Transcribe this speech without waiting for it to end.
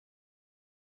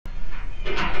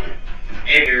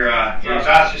Hey, your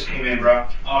exhaust just came in, bro.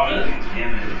 Oh, really?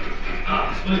 Yeah, man.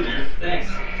 Oh, sweet, man. Thanks.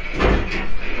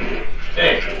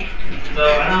 Hey, so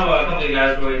I know a couple of you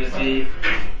guys were waiting to see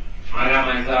when I got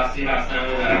my exhaust, see how it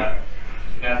sounded.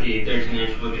 Got the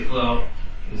 13-inch Wickedflow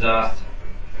exhaust.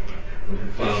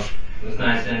 Wickedflow. It was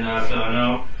nice, and so I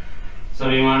know some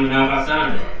of you wanted to know how it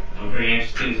sounded. I'm pretty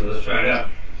anxious too, so let's try it out.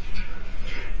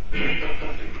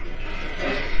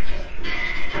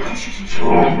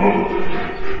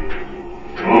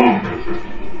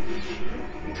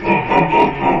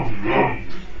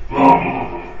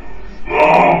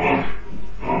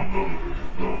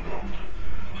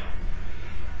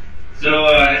 So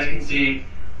as you can see,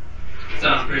 it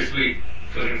sounds pretty sweet.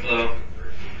 Wickedflow.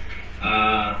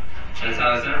 That's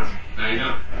how it sounds. Now you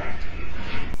know.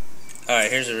 Alright,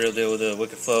 here's the real deal with the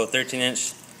Wickedflow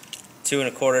 13-inch, 2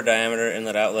 1/4 diameter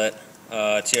inlet outlet,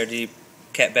 TRD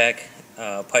Cat Back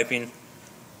piping,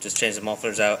 just change the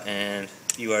mufflers out, and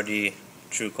URD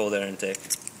true cold air intake.